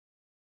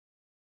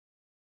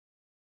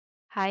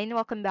Hi and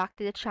welcome back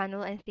to the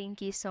channel, and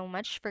thank you so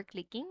much for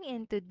clicking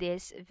into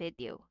this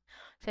video.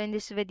 So in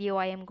this video,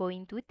 I am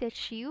going to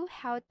teach you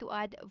how to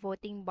add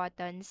voting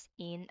buttons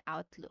in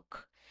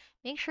Outlook.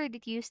 Make sure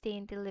that you stay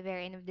until the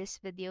very end of this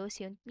video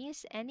so you don't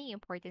miss any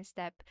important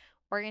step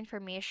or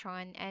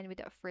information, and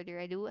without further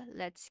ado,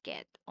 let's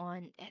get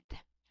on it.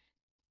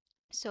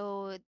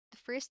 So the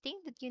first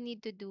thing that you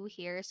need to do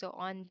here, so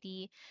on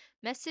the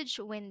message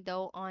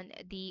window on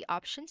the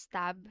options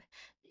tab,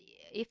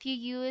 if you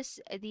use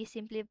the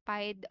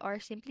simplified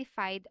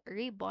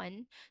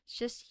ribbon,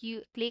 just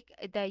you click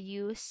the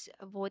use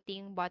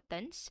voting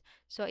buttons.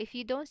 So if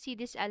you don't see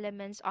these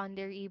elements on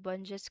the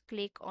ribbon, just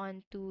click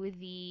on to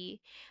the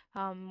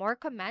more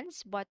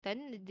commands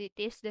button. It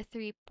is the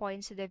 3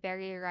 points to the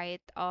very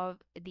right of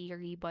the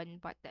ribbon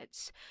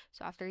buttons.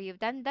 So after you've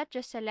done that,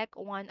 just select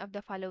one of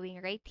the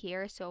following right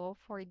here. So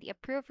for the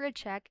approve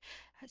reject,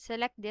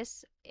 select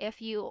this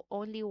if you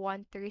only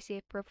want to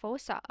receive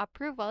proposal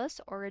approvals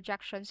or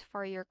rejections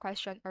for your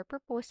question or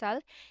proposal,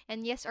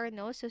 and yes or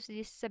no. So this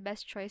is the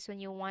best choice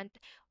when you want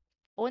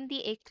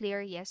only a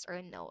clear yes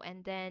or no,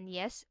 and then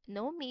yes,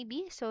 no,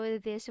 maybe. So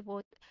this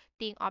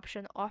voting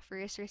option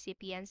offers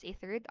recipients a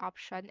third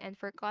option, and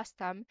for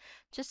custom,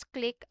 just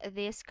click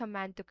this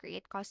command to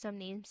create custom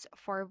names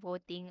for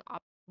voting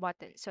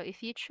button. So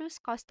if you choose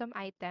custom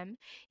item,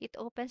 it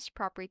opens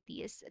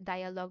properties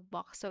dialog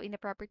box. So in the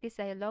properties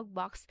dialog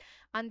box,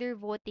 under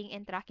voting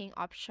and tracking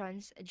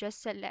options,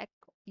 just select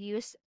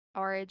use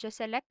or just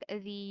select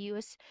the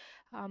use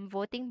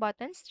voting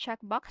buttons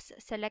checkbox,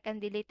 select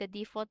and delete the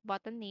default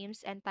button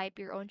names, and type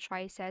your own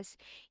choices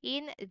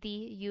in the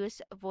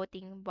use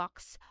voting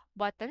box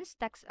buttons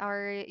text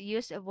or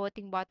use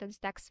voting buttons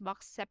text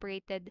box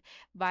separated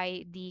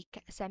by the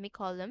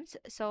semicolons.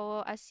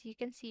 So as you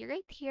can see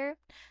right here,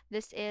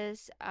 this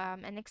is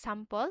an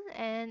example.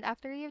 And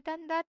after you've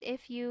done that,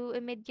 if you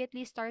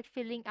immediately start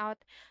filling out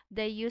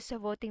the use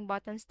voting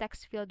buttons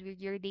text field with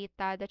your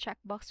data, the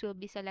checkbox will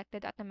be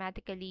selected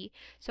automatically.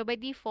 So by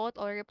default,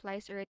 all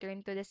replies are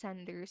returned to the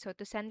sender. So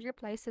to send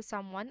replies to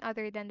someone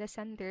other than the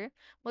sender,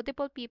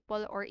 multiple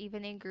people, or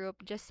even a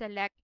group, just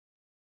select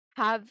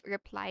have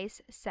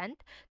replies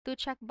sent to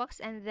checkbox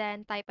and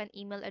then type an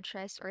email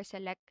address or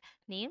select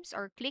names,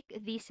 or click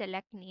the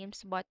select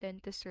names button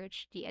to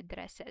search the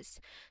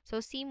addresses. So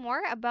see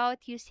more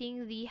about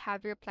using the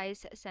have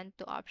replies sent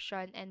to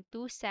option, and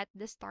to set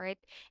the start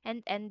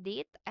and end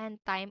date and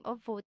time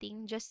of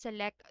voting, just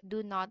select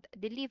do not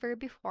deliver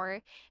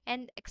before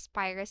and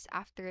expires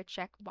after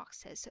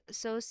checkboxes.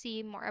 So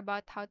see more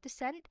about how to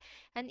send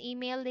an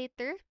email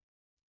later,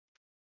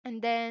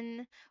 and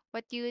then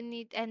what you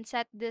need, and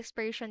set the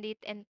expiration date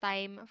and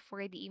time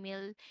for the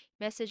email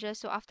messages.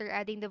 So after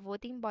adding the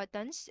voting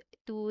buttons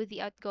to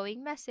the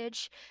outgoing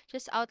message,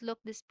 just Outlook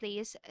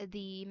displays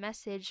the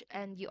message,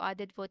 and you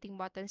added voting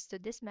buttons to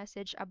this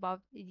message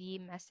above the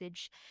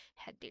message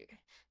header.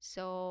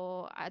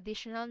 So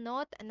additional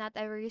note, not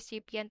every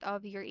recipient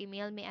of your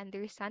email may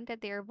understand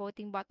that there are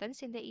voting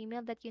buttons in the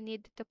email that you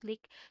need to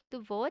click to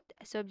vote.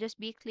 So just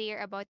be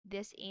clear about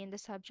this in the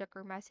subject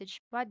or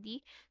message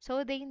body,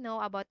 so they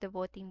know about the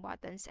voting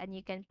buttons and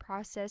you can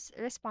process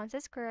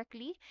responses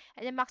correctly.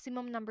 And the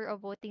maximum number of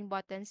voting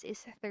buttons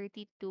is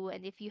 32.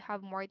 And if you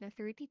have more than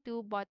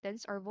 32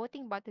 buttons or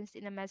voting buttons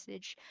in a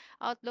message,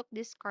 Outlook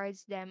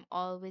discards them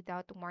all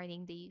without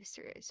warning the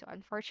user. So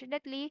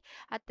unfortunately,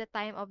 at the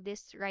time of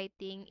this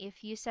writing,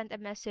 if you send a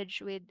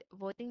message with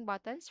voting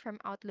buttons from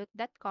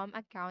Outlook.com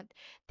account,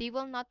 they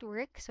will not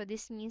work. So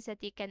this means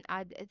that you can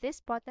add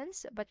these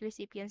buttons, but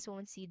recipients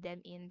won't see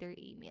them in their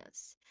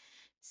emails.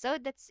 So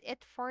that's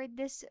it for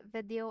this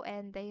video,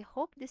 and I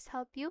hope this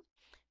helped you.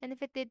 And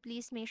if it did,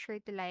 please make sure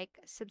to like,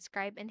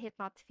 subscribe, and hit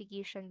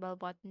notification bell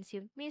button so you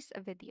don't miss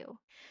a video.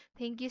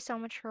 Thank you so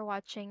much for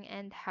watching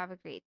and have a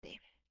great day.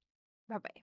 Bye bye.